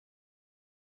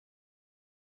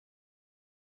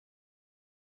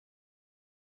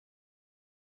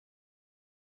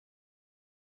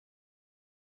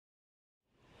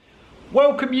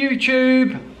Welcome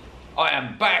YouTube! I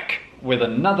am back with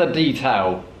another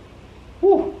detail.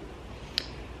 Woo.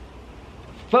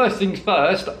 First things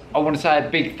first, I want to say a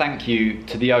big thank you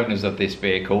to the owners of this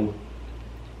vehicle,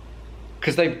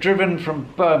 because they've driven from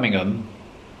Birmingham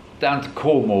down to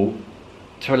Cornwall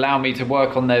to allow me to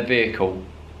work on their vehicle,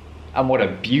 and what a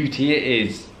beauty it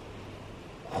is.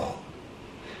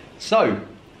 So,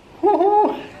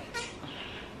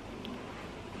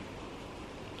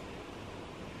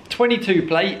 22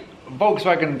 plate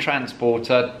Volkswagen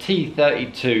Transporter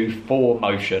T32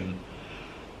 4Motion,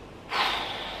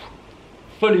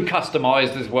 fully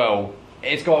customized as well.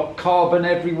 It's got carbon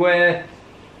everywhere.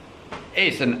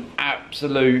 It's an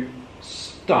absolute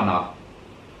stunner.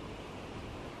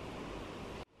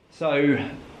 So,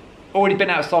 already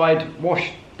been outside,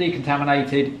 washed,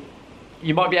 decontaminated.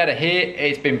 You might be able to hear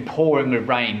it's been pouring with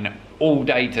rain all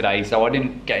day today, so I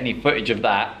didn't get any footage of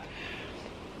that.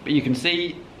 But you can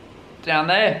see down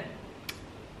there,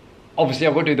 obviously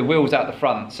I've got to do the wheels out the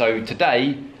front. So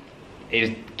today is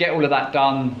get all of that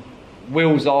done,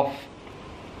 wheels off,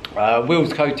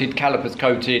 wheels coated, calipers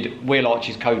coated, wheel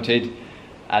arches coated,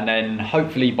 and then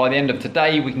hopefully by the end of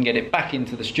today we can get it back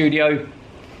into the studio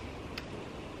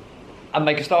and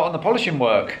make a start on the polishing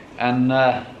work. And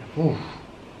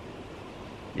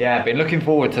yeah, I've been looking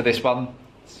forward to this one.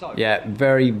 So yeah,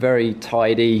 very, very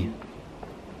tidy.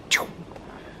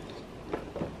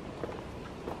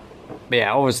 But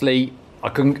yeah, obviously I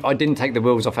didn't take the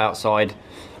wheels off outside,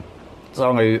 so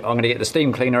I'm gonna get the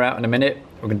steam cleaner out in a minute.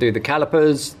 We're gonna do the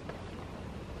calipers.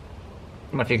 I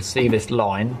don't know if you can see this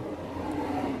line.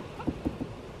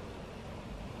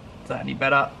 Is that any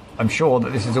better? I'm sure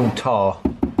that this is all tar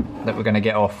that we're gonna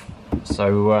get off.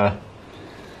 So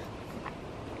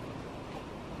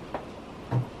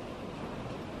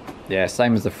yeah,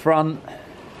 same as the front.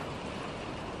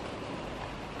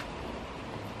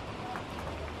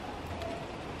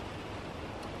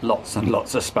 Lots and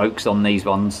lots of spokes on these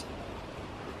ones.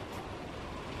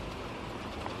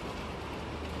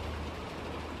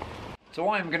 So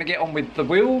I am going to get on with the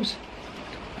wheels.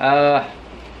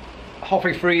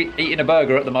 Halfway through eating a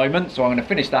burger at the moment, so I'm going to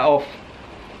finish that off.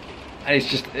 And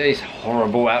it's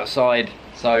horrible outside.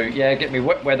 So yeah, get me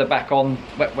wet weather back on,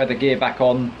 wet weather gear back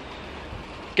on.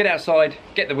 Get outside,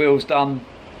 get the wheels done.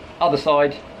 Other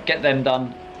side, get them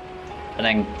done. And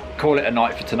then call it a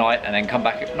night for tonight, and then come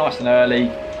back nice and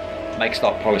early. Make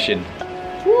start polishing.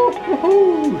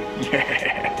 Woo-hoo-hoo!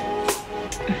 Yeah!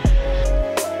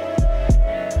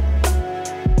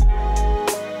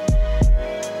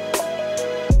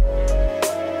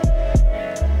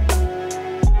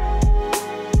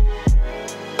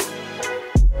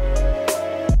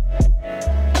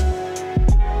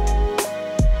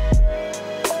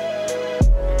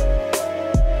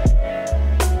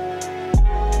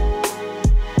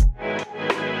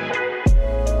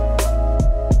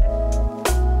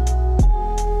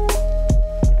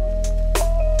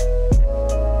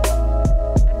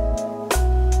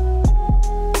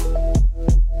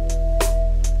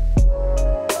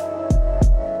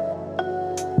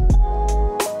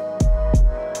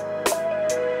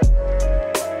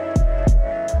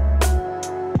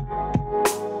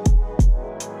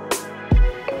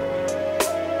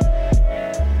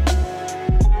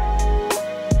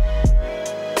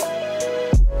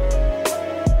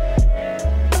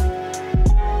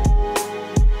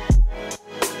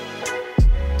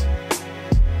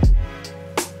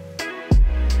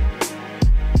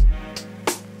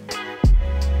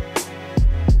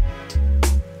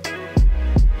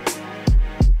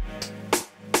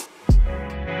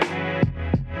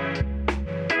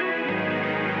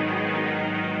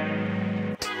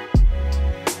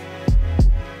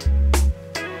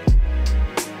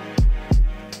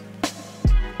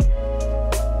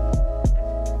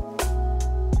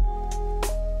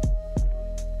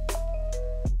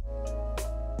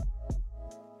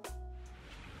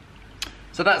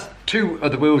 So that's two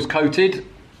of the wheels coated.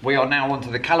 We are now onto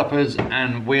the calipers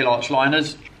and wheel arch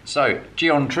liners. So,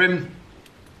 Gyeon trim.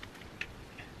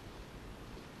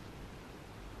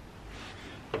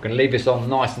 I'm going to leave this on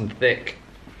nice and thick.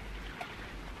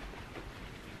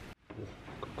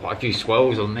 Quite a few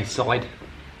swirls on this side.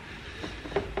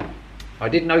 I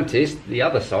did notice the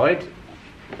other side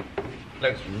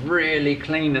looks really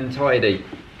clean and tidy.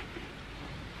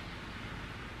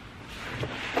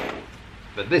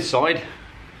 But this side,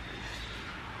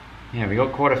 yeah, we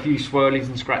got quite a few swirlies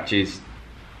and scratches.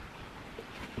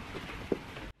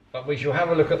 But we shall have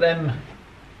a look at them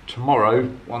tomorrow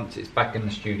once it's back in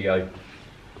the studio.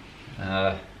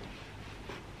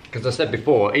 Because I said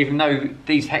before, even though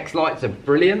these hex lights are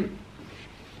brilliant,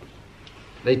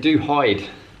 they do hide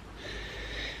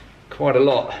quite a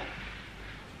lot.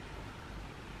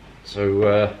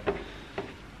 So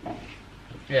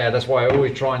yeah, that's why I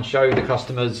always try and show the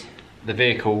customers the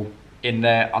vehicle in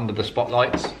there under the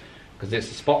spotlights, because it's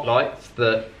the spotlights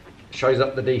that shows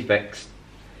up the defects.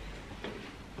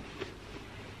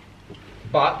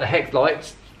 But the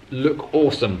headlights look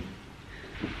awesome.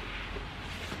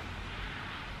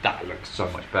 That looks so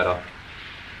much better.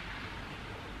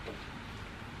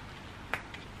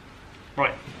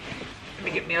 Right, let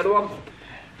me get the other one.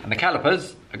 And the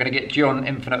calipers are going to get Gyeon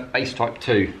Infinite Base Type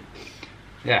 2.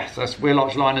 Yeah, so that's wheel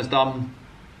arch liners done,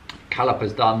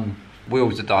 calipers done,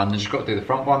 wheels are done. Just got to do the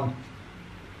front one. And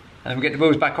then we get the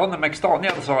wheels back on and make a start on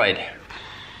the other side.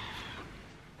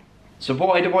 So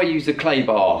why do I use a clay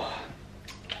bar?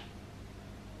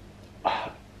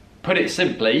 Put it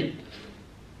simply,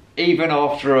 even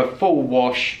after a full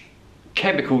wash,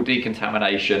 chemical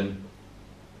decontamination,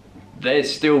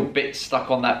 there's still bits stuck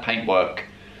on that paintwork.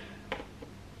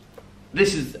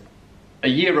 This is a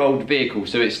year-old vehicle,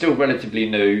 so it's still relatively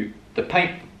new. The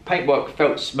paintwork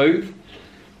felt smooth.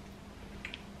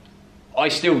 I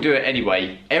still do it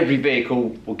anyway. Every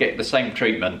vehicle will get the same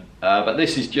treatment, but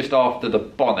this is just after the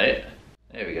bonnet.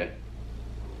 There we go.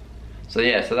 So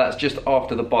yeah, so that's just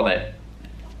after the bonnet.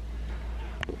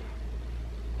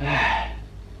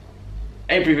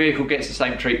 Every vehicle gets the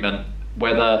same treatment,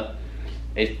 whether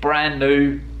it's brand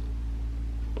new,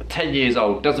 10 years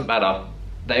old, doesn't matter.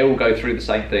 They all go through the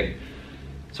same thing.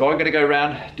 So I'm going to go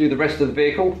around, do the rest of the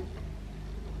vehicle.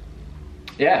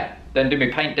 Yeah, then do my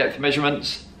paint depth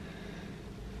measurements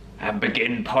and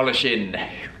begin polishing.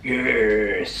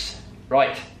 Yes.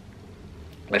 Right,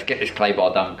 let's get this clay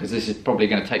bar done, because this is probably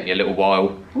going to take me a little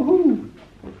while. Woohoo.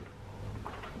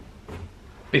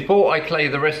 Before I clay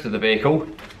the rest of the vehicle,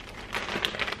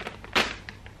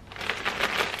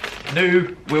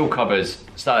 new wheel covers.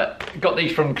 So got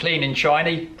these from Clean and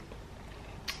Shiny.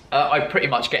 I pretty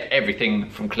much get everything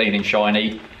from Clean and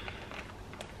Shiny.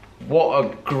 What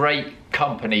a great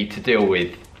company to deal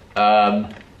with.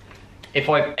 If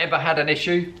I've ever had an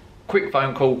issue, quick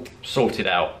phone call, sort it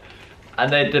out.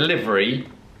 And their delivery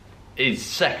is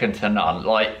second to none.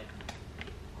 Like,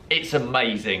 it's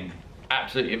amazing,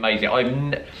 absolutely amazing.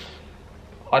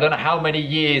 I don't know how many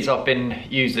years I've been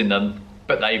using them,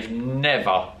 but they've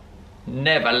never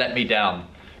let me down.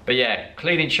 But yeah,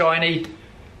 Clean and Shiny,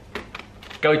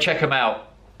 go check them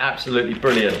out, absolutely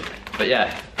brilliant. But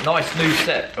yeah, nice new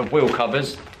set of wheel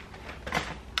covers,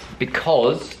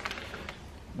 because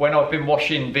when I've been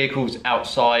washing vehicles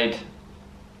outside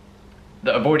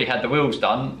that have already had the wheels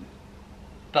done,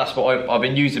 that's what I've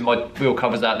been using my wheel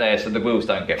covers out there so the wheels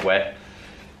don't get wet.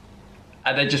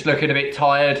 And they're just looking a bit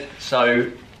tired,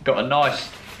 so got a nice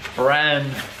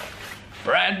brand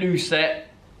new set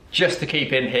just to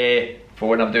keep in here for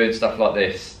when I'm doing stuff like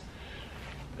this.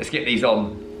 Let's get these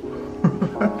on.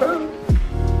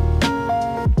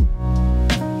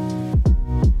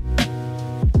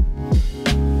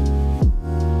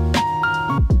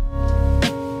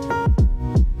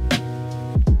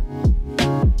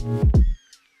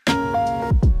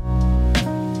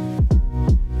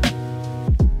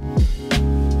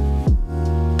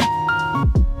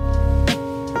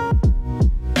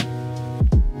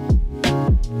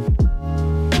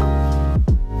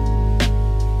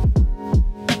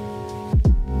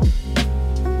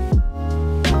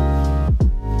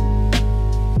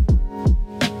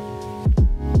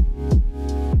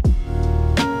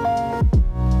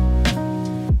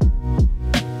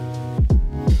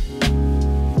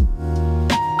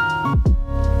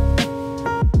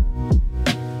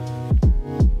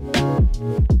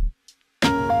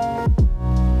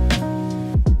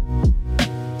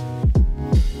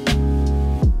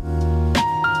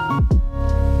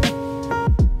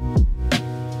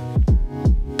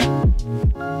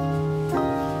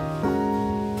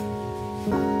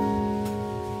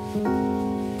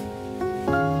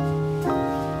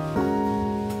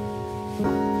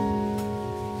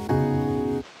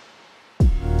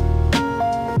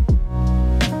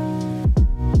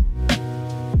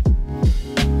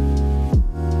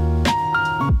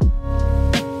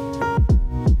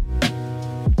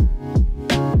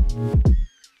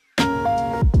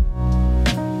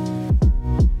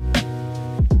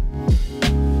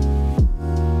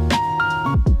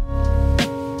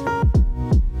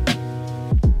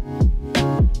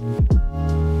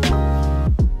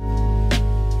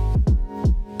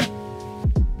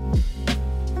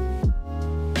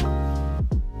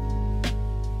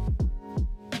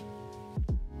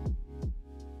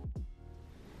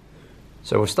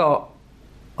 So we'll start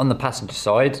on the passenger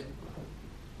side.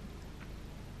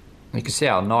 You can see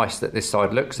how nice that this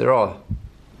side looks. There are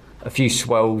a few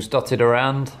swells dotted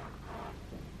around.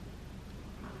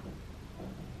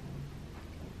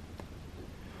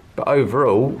 But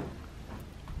overall,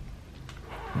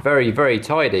 very, very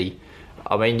tidy.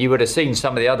 I mean, you would have seen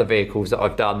some of the other vehicles that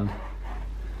I've done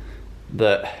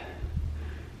that,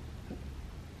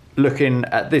 looking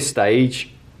at this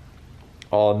stage,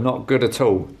 are not good at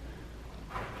all.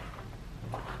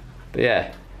 But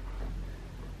yeah,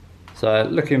 so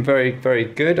looking very, very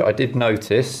good. I did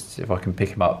notice, if I can pick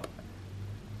him up,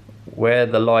 where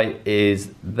the light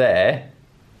is there.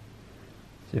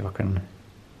 See if I can,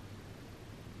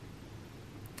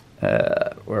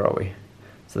 where are we?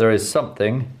 So there is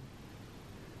something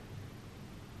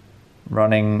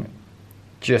running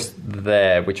just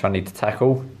there, which I need to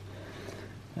tackle.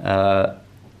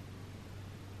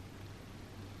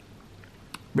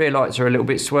 Rear lights are a little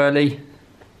bit swirly.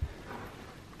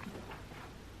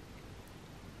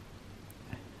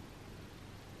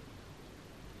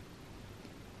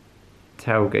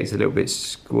 Tailgate's a little bit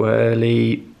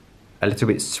swirly, a little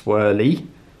bit swirly.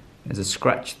 There's a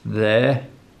scratch there,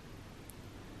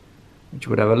 which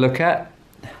we'll have a look at.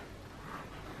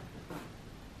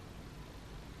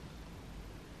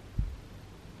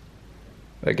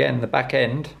 But again, the back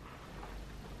end,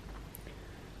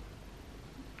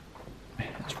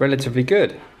 it's relatively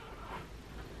good.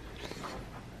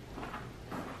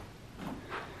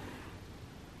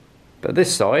 But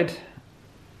this side,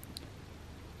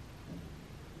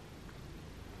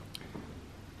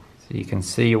 so you can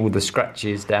see all the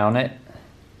scratches down it.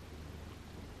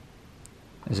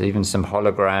 There's even some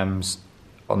holograms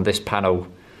on this panel.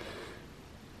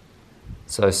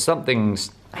 So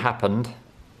something's happened.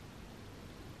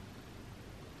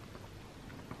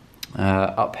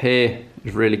 Up here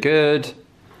is really good.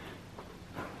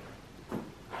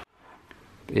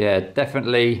 But yeah,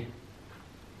 definitely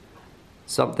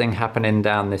something happening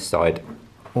down this side.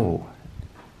 Oh,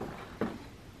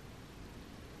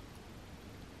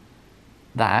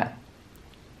 that,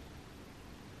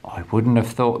 I wouldn't have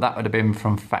thought that would have been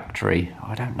from factory.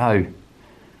 I don't know,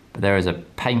 but there is a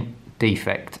paint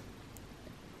defect.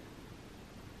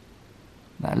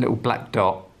 That little black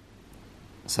dot,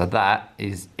 so that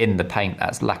is in the paint,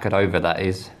 that's lacquered over, that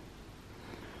is.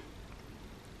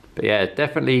 But yeah,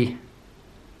 definitely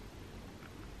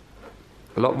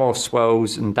a lot more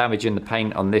swirls and damage in the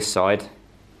paint on this side.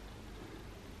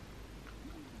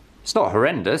 It's not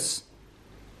horrendous,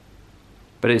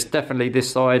 but it's definitely this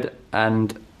side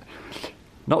and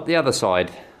not the other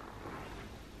side.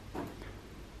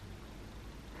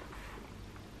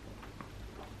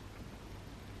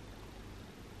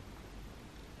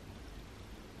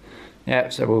 Yeah,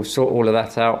 so we'll sort all of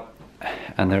that out,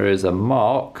 and there is a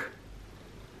mark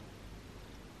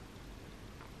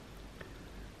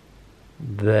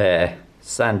there,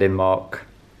 sanding mark.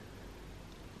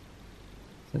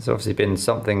 There's obviously been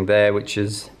something there which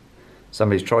is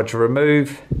somebody's tried to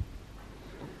remove.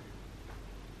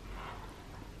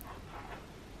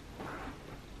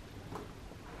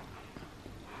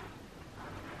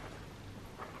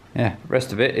 Yeah, the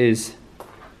rest of it is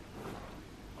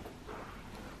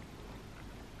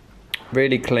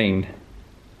really clean.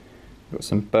 Got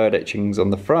some bird etchings on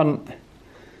the front.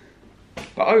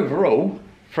 But overall,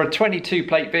 for a 22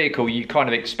 plate vehicle, you kind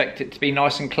of expect it to be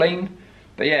nice and clean.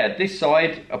 But yeah, this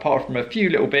side, apart from a few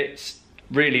little bits,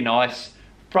 really nice.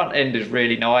 Front end is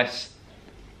really nice.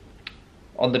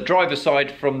 On the driver's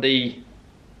side, from the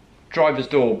driver's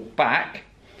door back,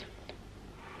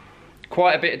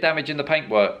 quite a bit of damage in the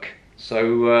paintwork.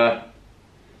 So,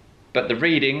 but the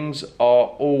readings are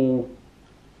all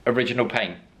original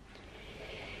paint.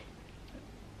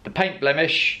 The paint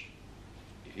blemish,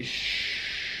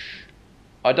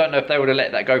 I don't know if they would have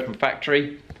let that go from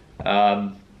factory,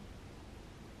 but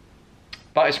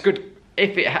it's good.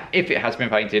 If it has been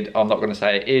painted, I'm not going to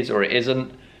say it is or it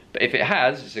isn't, but if it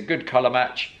has, it's a good colour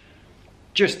match.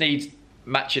 Just needs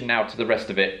matching now to the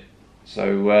rest of it.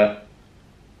 So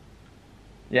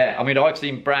yeah, I mean, I've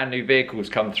seen brand new vehicles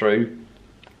come through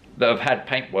that have had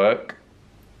paintwork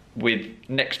with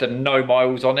next to no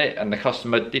miles on it, and the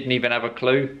customer didn't even have a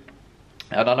clue.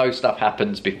 And I know stuff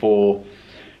happens before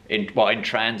in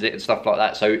transit and stuff like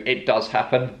that, so it does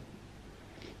happen.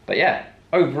 But yeah,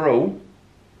 overall,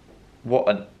 what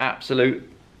an absolute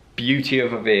beauty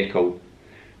of a vehicle.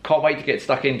 Can't wait to get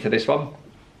stuck into this one.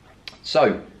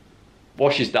 So,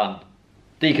 wash is done,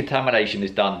 decontamination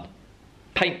is done,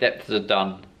 paint depths are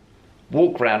done,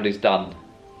 walk round is done.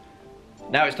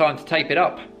 Now it's time to tape it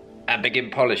up and begin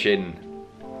polishing.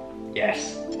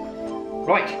 Yes.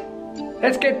 Right,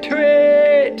 let's get to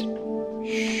it.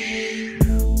 Shh.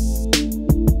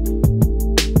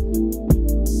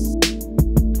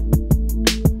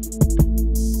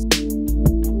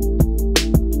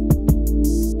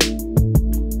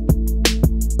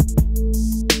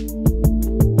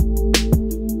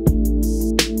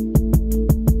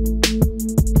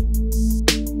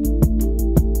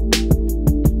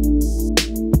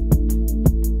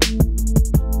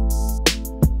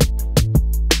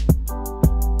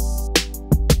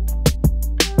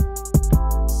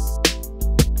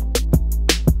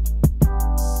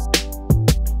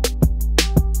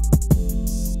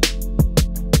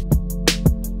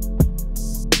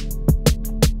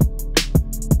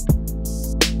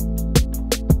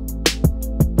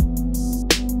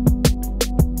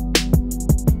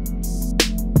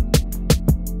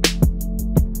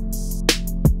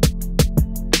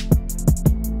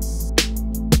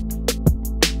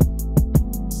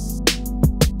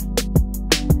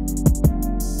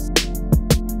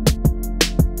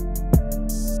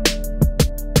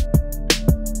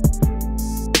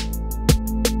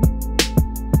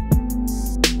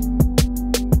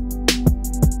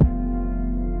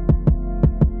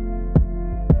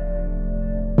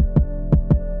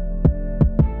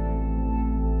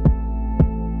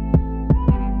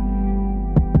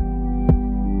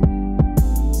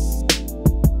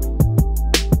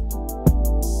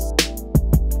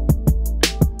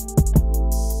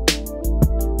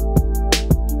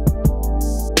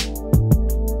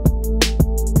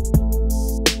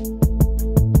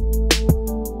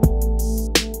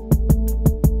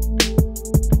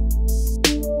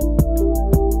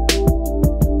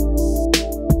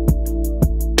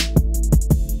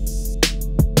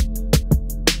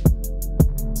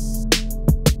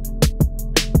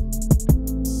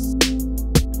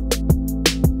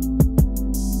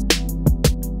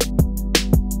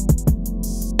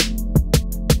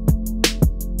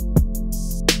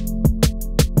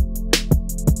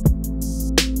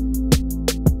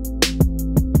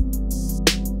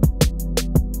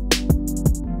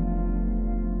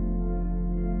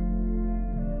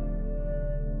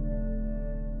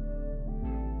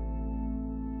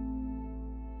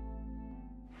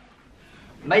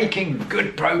 making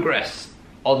good progress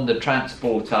on the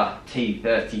Transporter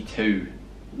T32.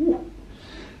 Woo.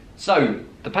 So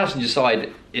the passenger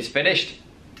side is finished,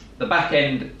 the back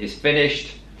end is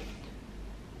finished.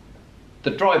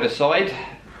 The driver's side,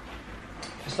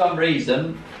 for some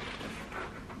reason,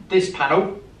 this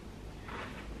panel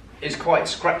is quite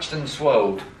scratched and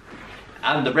swirled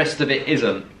and the rest of it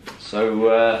isn't.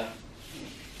 So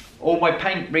all my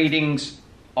paint readings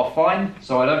are fine,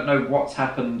 so I don't know what's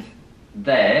happened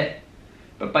there,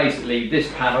 but basically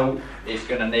this panel is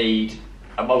going to need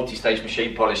a multi-stage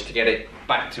machine polish to get it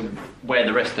back to where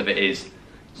the rest of it is.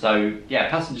 So yeah,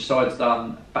 passenger side's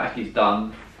done, back is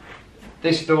done.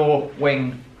 This door,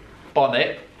 wing,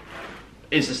 bonnet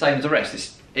is the same as the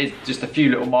rest. It's just a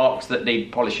few little marks that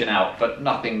need polishing out, but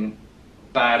nothing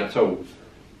bad at all.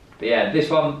 But yeah, this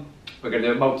one, we're going to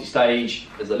do a multi-stage.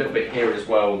 There's a little bit here as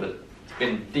well that's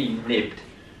been de-nibbed,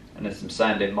 and there's some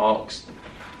sanding marks.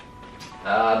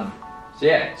 So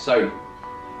yeah, so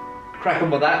crack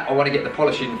on with that. I want to get the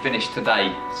polishing finished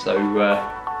today, so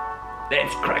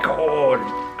let's crack on.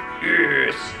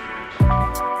 Yes.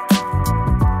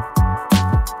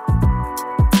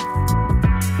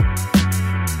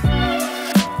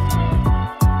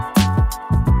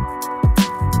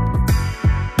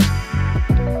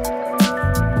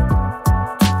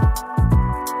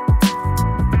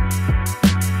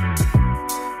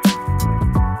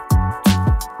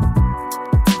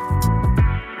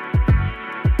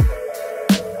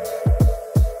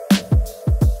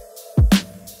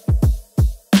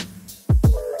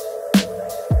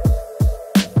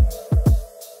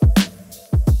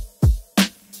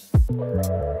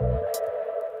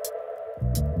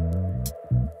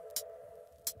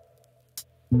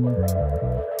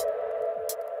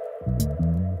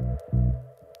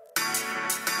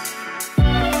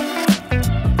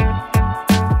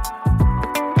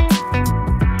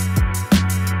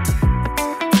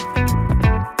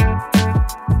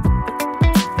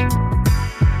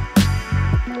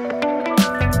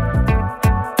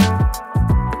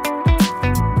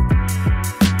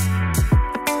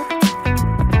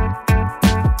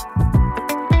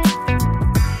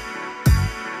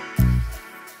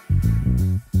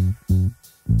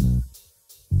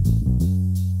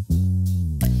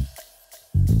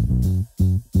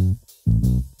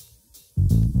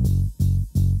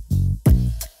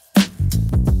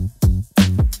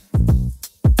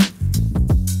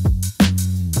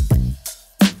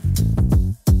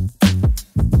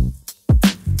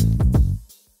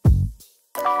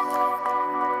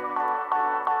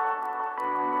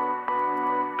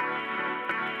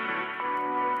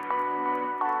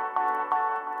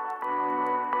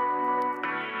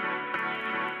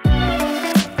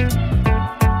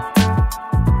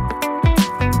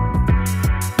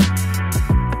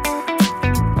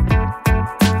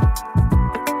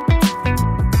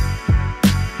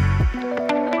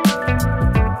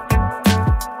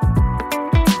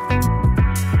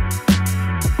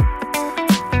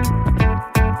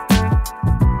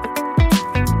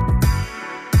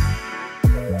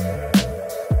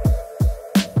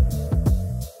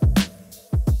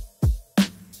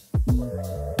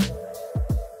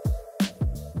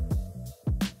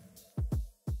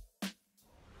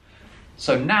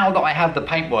 So now that I have the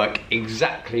paintwork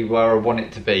exactly where I want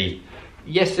it to be,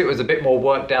 yes, it was a bit more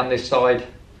work down this side,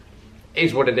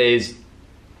 is what it is,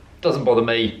 doesn't bother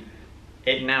me.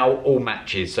 It now all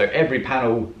matches, so every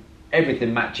panel,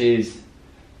 everything matches.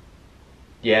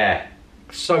 Yeah,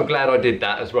 so glad I did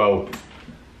that as well.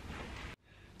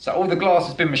 So all the glass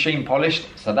has been machine polished,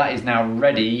 so that is now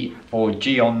ready for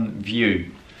Gyeon view.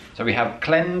 So we have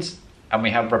cleanse and we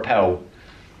have repel.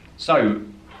 So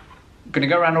I'm going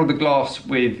to go around all the glass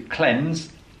with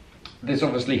cleanse. This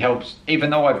obviously helps,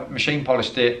 even though I've machine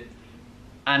polished it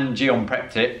and Gyeon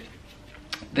prepped it,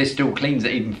 this still cleans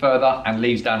it even further and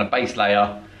leaves down a base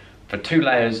layer for 2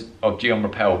 layers of Gyeon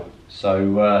repel.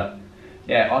 So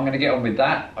yeah, I'm going to get on with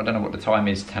that. I don't know what the time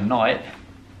is tonight.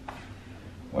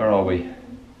 Where are we?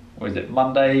 What is it?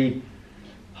 Monday,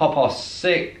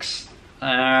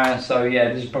 6:30. So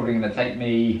yeah, this is probably going to take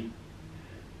me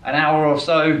an hour or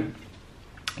so.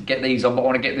 Get these on, but I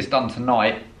want to get this done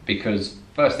tonight because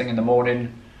first thing in the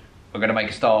morning we're going to make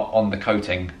a start on the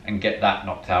coating and get that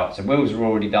knocked out. So wheels are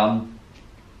already done.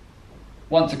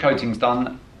 Once the coating's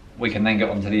done, we can then get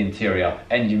onto the interior.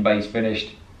 Engine bay's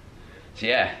finished. So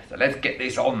yeah, so let's get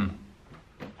this on.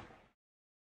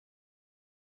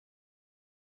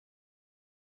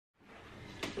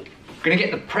 I'm going to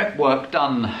get the prep work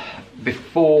done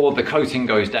before the coating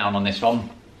goes down on this one.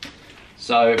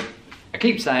 So I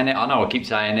keep saying it, I know I keep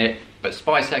saying it, but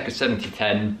Spice Hecker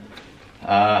 7010,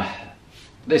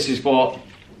 this is what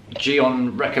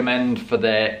Gyeon recommend for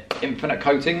their infinite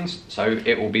coatings. So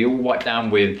it will be all wiped down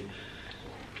with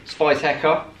Spice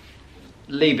Hecker,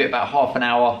 leave it about half an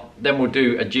hour, then we'll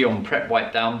do a Gyeon prep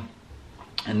wipe down,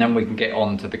 and then we can get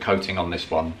on to the coating on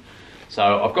this one.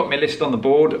 So I've got my list on the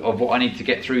board of what I need to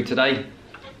get through today.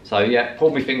 So yeah,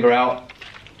 pull my finger out,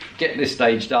 get this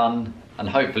stage done, and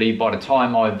hopefully by the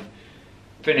time I've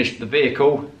finished the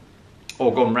vehicle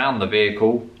or gone round the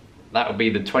vehicle, that'll be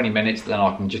the 20 minutes, then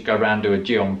I can just go around, do a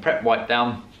Gyeon prep wipe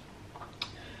down,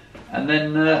 and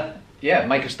then yeah,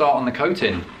 make a start on the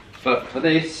coating. But for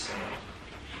this,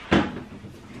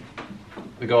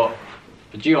 we got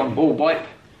the Gyeon ball wipe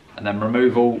and then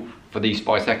removal for the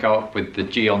Spice Hecker with the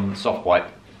Gyeon soft wipe.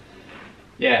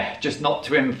 Yeah, just not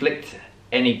to inflict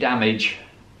any damage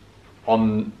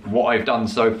on what I've done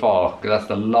so far, because that's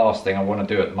the last thing I want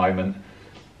to do at the moment,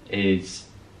 is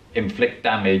inflict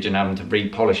damage and having to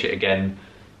repolish it again.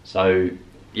 So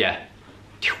yeah,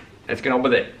 let's get on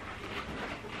with it.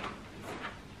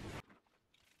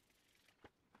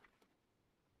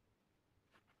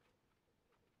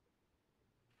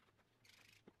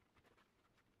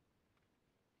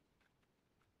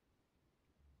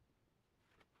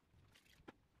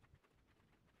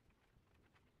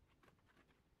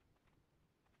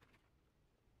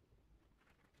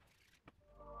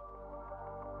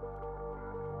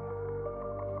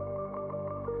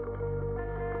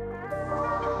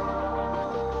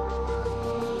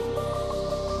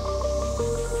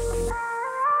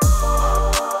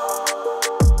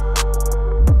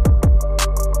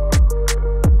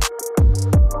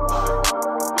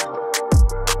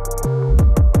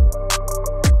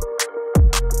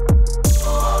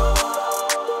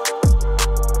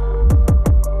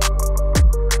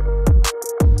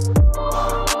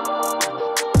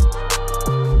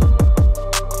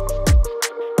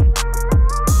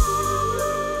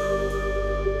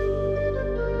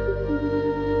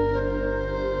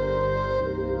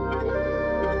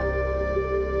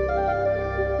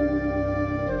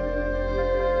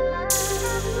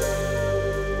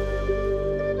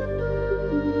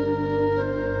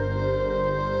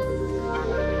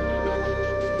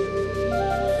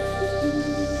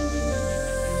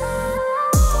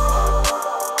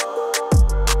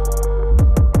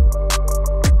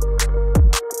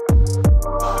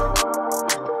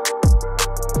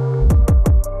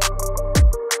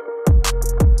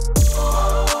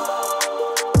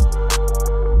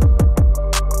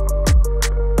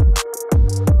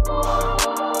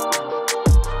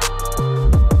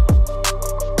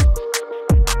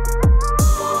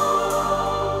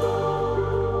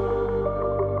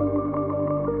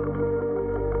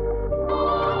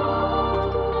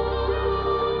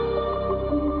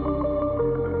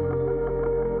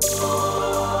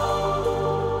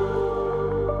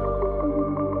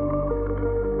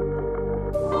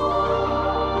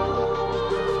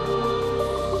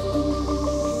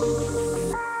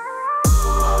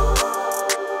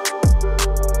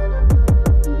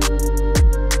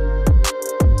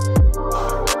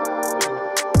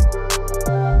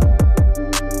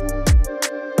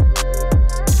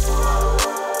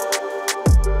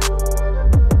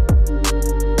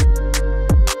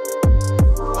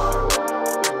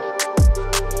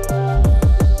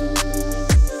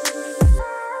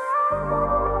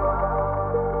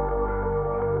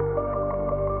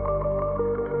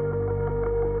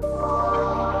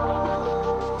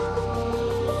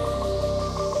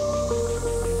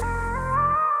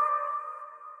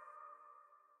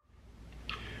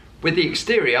 With the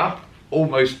exterior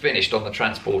almost finished on the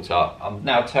transporter, I'm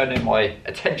now turning my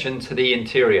attention to the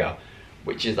interior,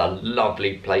 which is a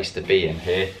lovely place to be in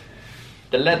here.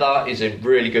 The leather is in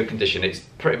really good condition. It's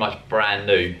pretty much brand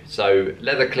new. So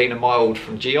leather clean and mild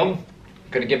from Gyeon.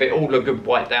 Going to give it all a good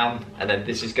wipe down, and then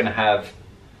this is going to have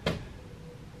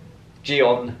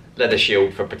Gyeon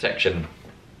LeatherShield for protection.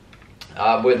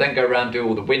 We'll then go around, do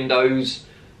all the windows,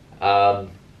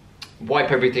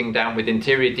 wipe everything down with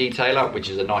Interior Detailer, which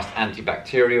is a nice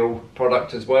antibacterial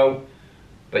product as well.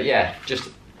 But yeah, just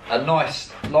a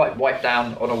nice light wipe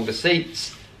down on all the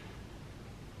seats.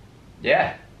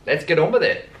 Yeah, let's get on with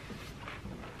it.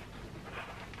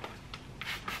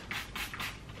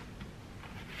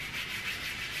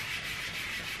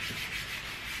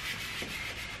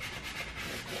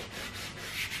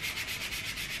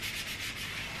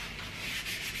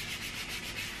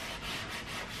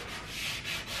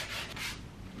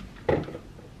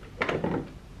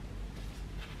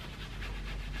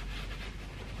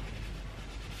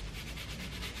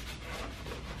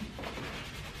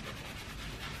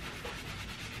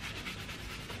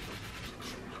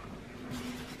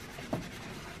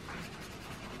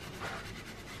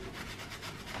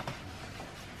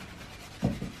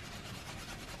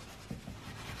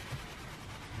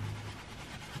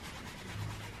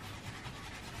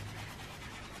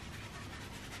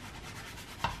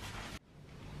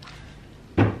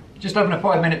 Just having a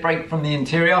 5-minute break from the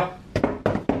interior.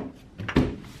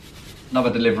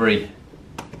 Another delivery.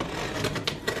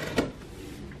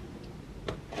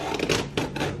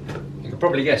 You can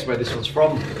probably guess where this one's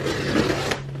from.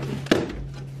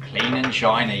 Clean and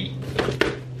shiny.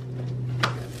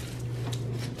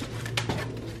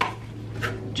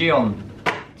 Gyeon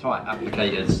tight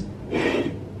applicators.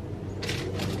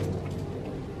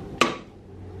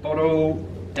 Bottle,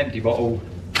 empty bottle.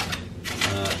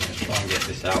 Let's try and get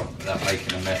this out without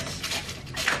making a mess.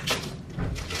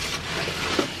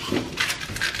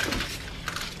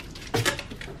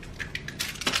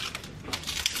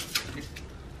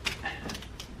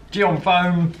 Gyeon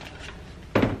foam.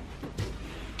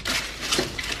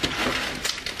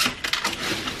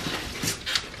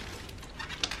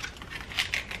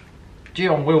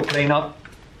 Gyeon wheel cleaner.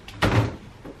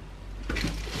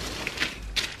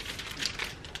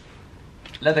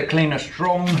 Leather cleaner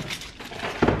strong.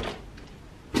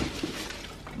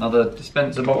 Another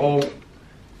dispenser bottle.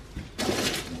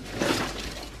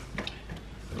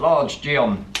 Large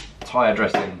Gyeon tyre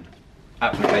dressing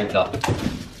applicator.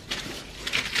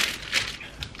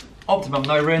 Optimum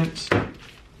no rinse.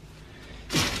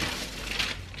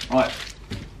 Right,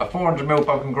 a 400ml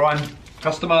bulk and grime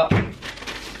customer.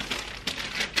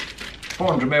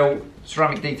 400ml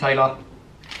ceramic detailer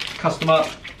customer.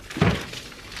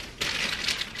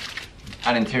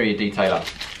 An interior detailer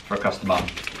for a customer.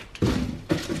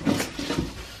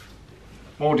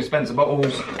 More dispenser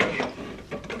bottles.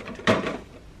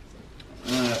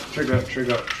 Trigger.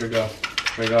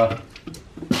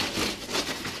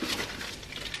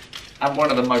 And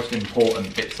one of the most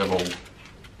important bits of all,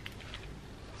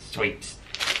 sweets.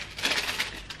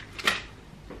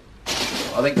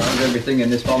 I think that was everything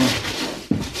in this one.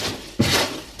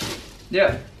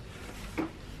 Yeah.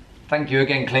 Thank you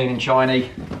again, Clean and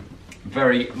Shiny.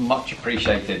 Very much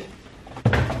appreciated.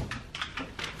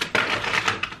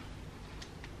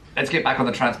 Let's get back on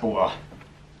the transporter.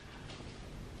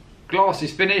 Glass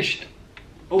is finished.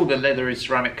 All the leather is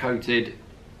ceramic coated.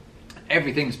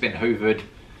 Everything's been hoovered.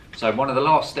 So one of the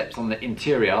last steps on the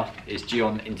interior is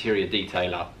Gyeon Interior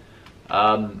Detailer.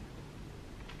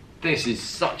 This is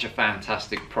such a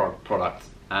fantastic product,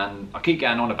 and I keep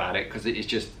going on about it because it is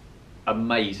just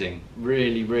amazing.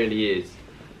 Really, really is.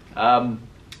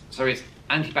 So it's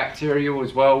antibacterial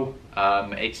as well.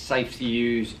 It's safe to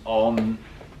use on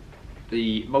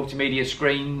the multimedia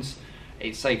screens.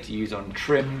 It's safe to use on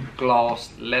trim,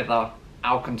 glass, leather,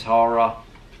 Alcantara.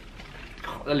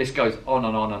 The list goes on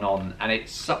and on and on, and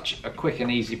it's such a quick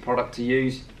and easy product to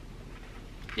use.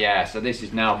 Yeah, so this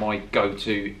is now my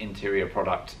go-to interior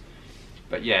product.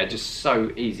 But yeah, just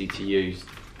so easy to use.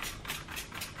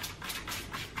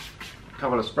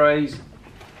 Couple of sprays.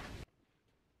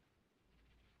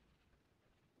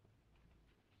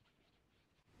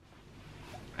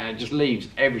 And it just leaves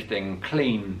everything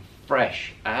clean,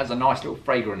 fresh. It has a nice little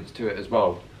fragrance to it as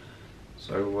well.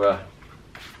 So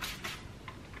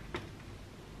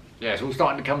yeah, it's all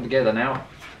starting to come together now.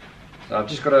 So I've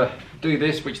just got to do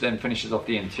this, which then finishes off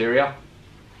the interior.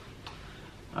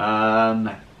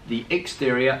 The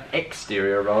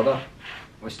exterior rather,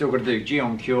 we're still going to do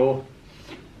Gyeon Cure,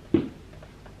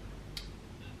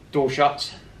 door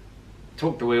shuts,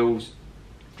 torque the wheels,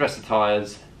 dress the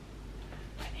tyres.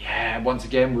 Yeah, once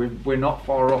again, we're not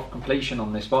far off completion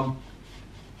on this one.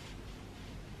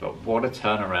 But what a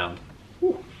turnaround.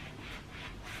 Whew.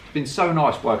 It's been so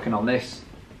nice working on this.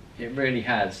 It really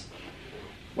has.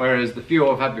 Whereas the few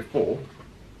I've had before,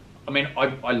 I mean,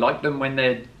 I like them when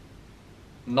they're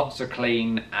not so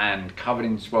clean and covered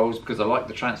in swirls because I like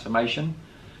the transformation.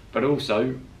 But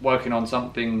also, working on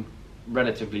something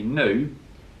relatively new,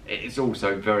 it's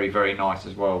also very, very nice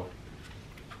as well.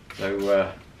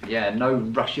 So, yeah, no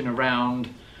rushing around.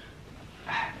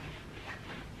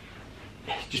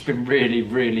 It's just been really,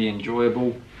 really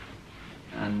enjoyable.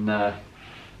 And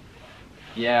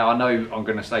yeah, I know I'm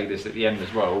going to say this at the end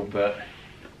as well, but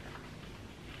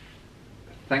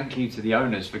thank you to the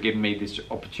owners for giving me this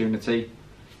opportunity.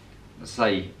 Let's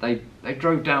say they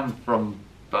drove down from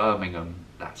Birmingham.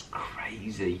 That's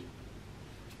crazy.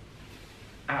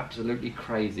 Absolutely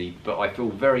crazy, but I feel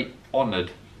very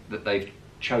honoured that they've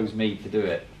chose me to do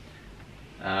it.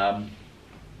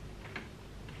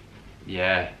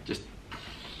 Yeah, just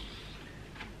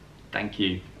thank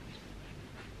you.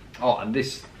 Oh, and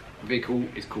this vehicle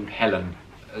is called Helen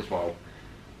as well,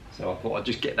 so I thought I'd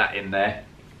just get that in there.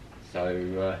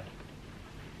 So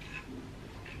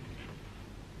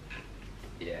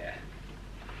yeah,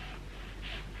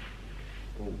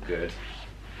 all good.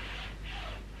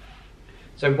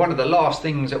 So one of the last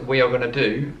things that we are going to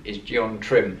do is Gyeon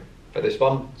trim for this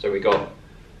one. So we got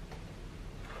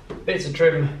Bits of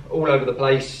trim all over the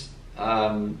place.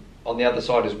 On the other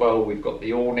side as well, we've got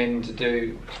the awning to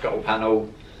do, scuttle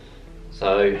panel.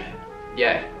 So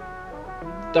yeah,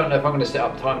 don't know if I'm going to set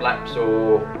up time lapse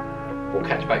or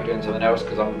catch back doing something else,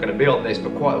 because I'm going to be on this for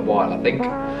quite a while, I think.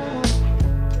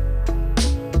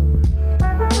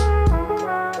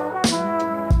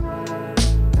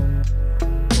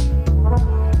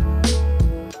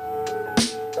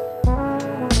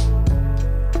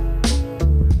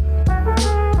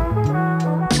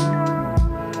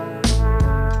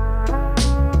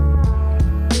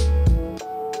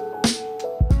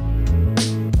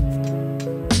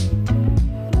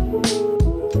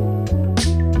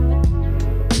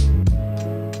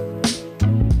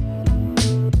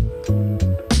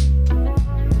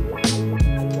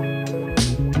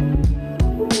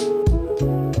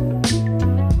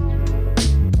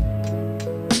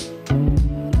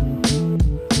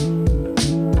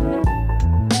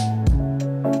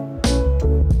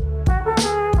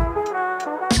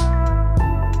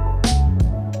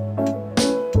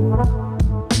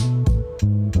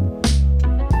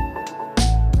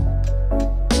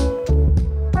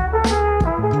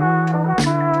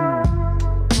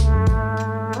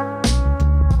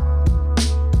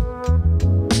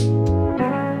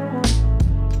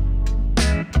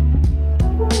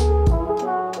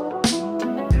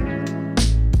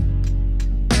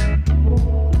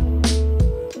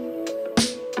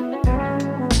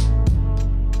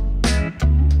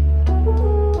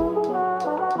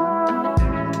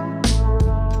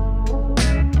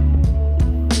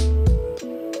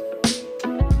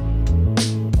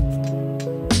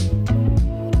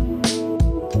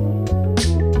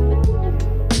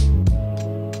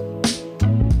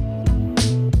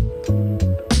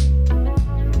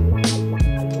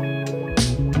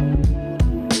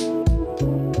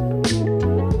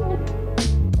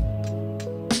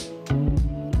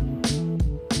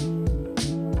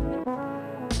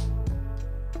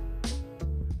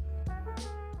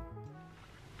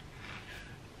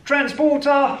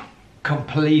 Transporter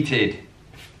completed.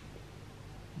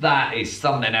 That is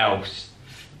something else.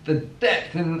 The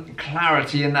depth and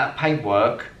clarity in that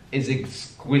paintwork is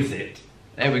exquisite.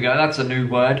 There we go, that's a new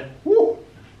word. Woo!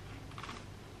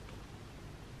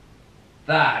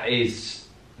 That is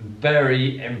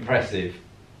very impressive.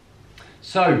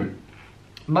 So,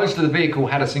 most of the vehicle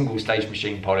had a single stage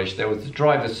machine polish. There was the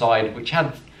driver's side, which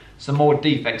had some more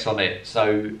defects on it.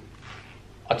 So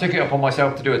I took it upon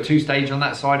myself to do a two-stage on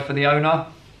that side for the owner.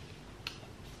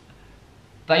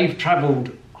 They've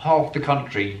travelled half the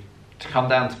country to come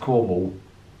down to Cornwall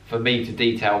for me to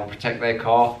detail and protect their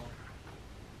car.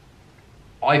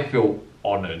 I feel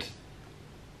honoured.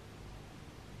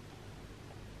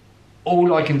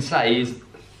 All I can say is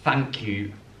thank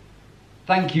you.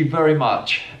 Thank you very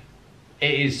much.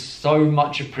 It is so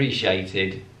much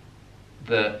appreciated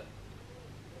that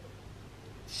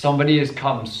somebody has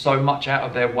come so much out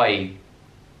of their way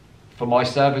for my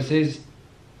services.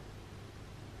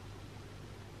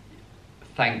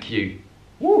 Thank you.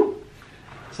 Woo!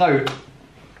 So,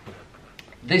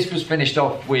 this was finished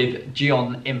off with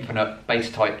Gyeon Infinite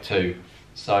Base Type 2.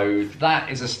 So that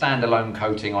is a standalone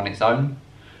coating on its own.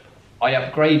 I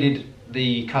upgraded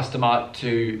the customer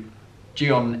to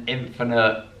Gyeon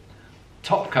Infinite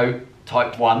TopCoat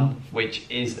Type 1, which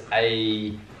is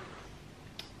a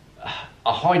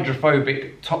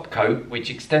hydrophobic top coat which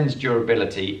extends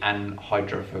durability and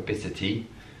hydrophobicity.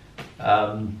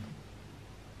 But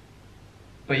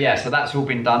yeah, so that's all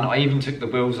been done. I even took the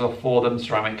wheels off for them,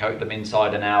 ceramic coat them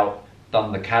inside and out,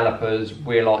 done the calipers,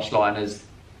 wheel arch liners.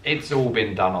 It's all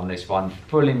been done on this one.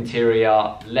 Full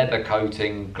interior, leather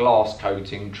coating, glass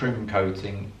coating, trim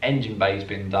coating, engine bay's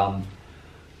been done.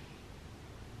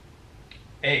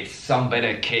 It's some bit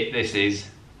of kit, this is.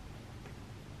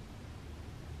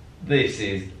 This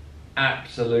is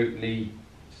absolutely,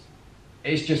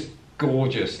 it's just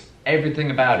gorgeous.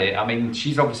 Everything about it. I mean,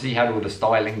 she's obviously had all the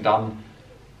styling done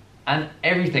and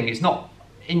everything. It's not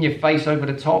in your face over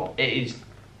the top. It is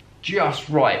just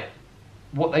right.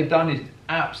 What they've done is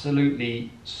absolutely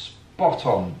spot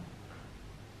on.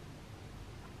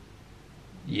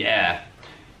 Yeah.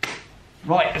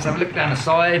 Right, let's have a look down the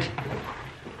side.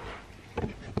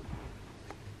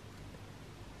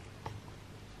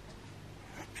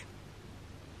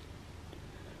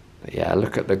 But yeah,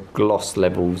 look at the gloss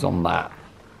levels on that.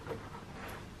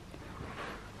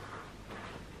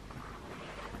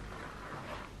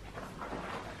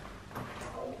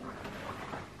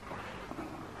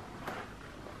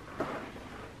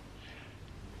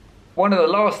 One of the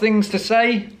last things to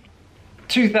say,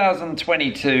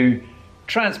 2022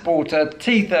 Transporter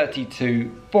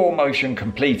T32 4Motion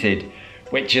completed.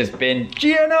 which has been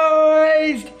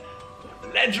Gyeonized.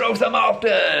 Let's roll some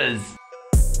afters.